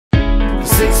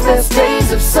6 best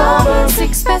days of summer.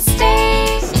 6 best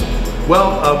days.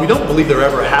 Well, we don't believe there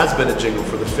ever has been a jingle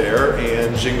for the fair,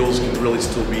 and jingles can really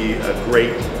still be a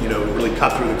great, really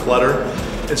cut through the clutter.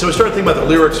 And so we started thinking about the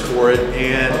lyrics for it,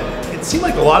 and it seemed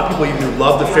like a lot of people even who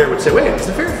love the fair would say, wait, is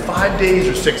the fair 5 days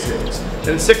or 6 days? And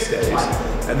it's 6 days.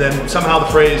 And then somehow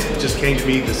the phrase just came to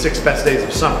me, the 6 best days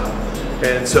of summer.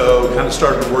 And so kind of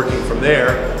started working from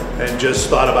there and just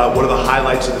thought about what are the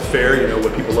highlights of the fair,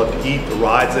 what people love to eat, the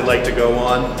rides they like to go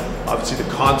on, obviously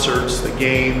the concerts, the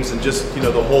games, and just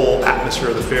the whole atmosphere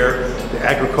of the fair, the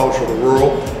agricultural, the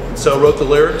rural. And so wrote the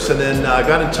lyrics, and then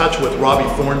got in touch with Robbie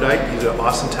Thorndike. He's an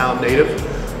Austintown native,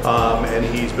 and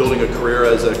he's building a career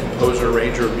as a composer and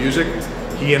arranger of music.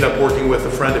 He ended up working with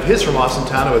a friend of his from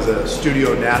Austintown who has a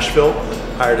studio in Nashville,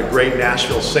 hired a great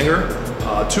Nashville singer,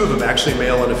 2 of them actually,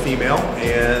 male and a female,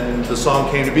 and the song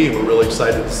came to be. We're really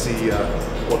excited to see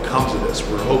what comes of this.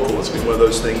 We're hopeful it's going to be one of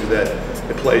those things that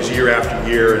it plays year after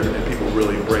year and people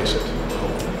really embrace it.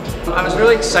 I was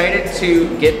really excited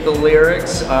to get the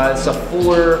lyrics. It's a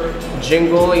fuller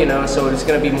jingle, so it's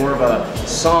going to be more of a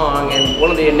song, and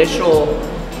one of the initial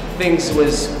things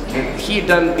was he had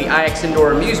done the IX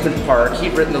Indoor Amusement Park.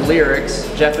 He'd written the lyrics,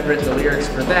 Jeff had written the lyrics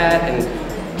for that, and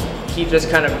he just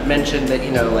kind of mentioned that,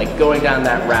 like going down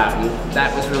that route, and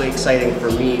that was really exciting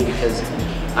for me because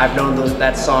I've known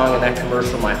that song and that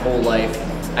commercial my whole life.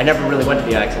 I never really went to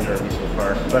the IX Indoor Amusement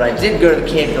Park, but I did go to the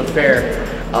Canfield Fair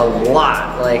a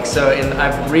lot, and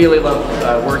I've really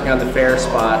loved working on the fair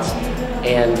spots,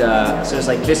 and so it's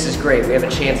like, this is great. We have a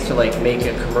chance to make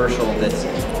a commercial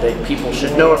that people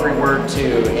should know every word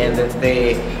to, and that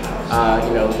they,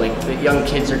 the young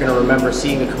kids are going to remember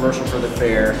seeing the commercial for the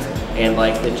fair, and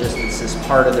it's just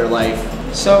part of their life.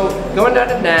 So going down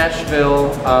to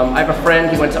Nashville, I have a friend,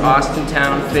 he went to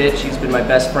Austintown, Fitch. He's been my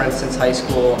best friend since high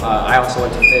school. I also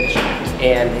went to Fitch,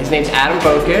 and his name's Adam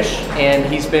Bokish, and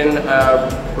he's been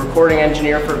a recording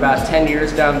engineer for about 10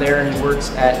 years down there, and he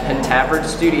works at Pentaveret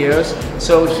Studios.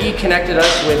 So he connected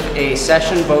us with a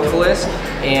session vocalist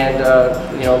and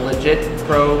legit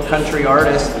pro country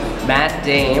artist, Matt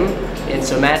Dame. And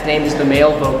so Matt Dame is the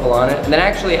male vocal on it. And then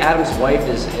actually Adam's wife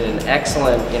is an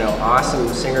excellent, awesome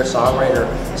singer-songwriter.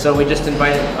 So we just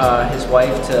invited his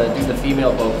wife to do the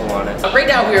female vocal on it. Right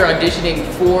now we are auditioning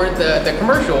for the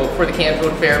commercial for the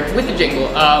Canfield Fair with the jingle.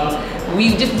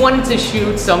 We just wanted to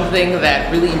shoot something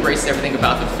that really embraces everything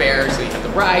about the fair. So you have the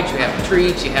rides, you have the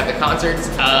treats, you have the concerts.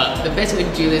 The best way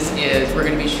to do this is we're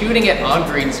going to be shooting it on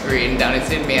green screen down in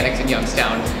St. Mannix in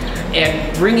Youngstown,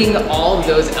 and bringing all of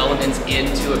those elements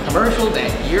into a commercial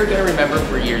that you're going to remember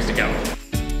for years to come.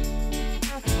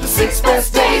 The 6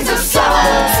 best days of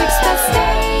summer. 6 best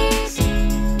days.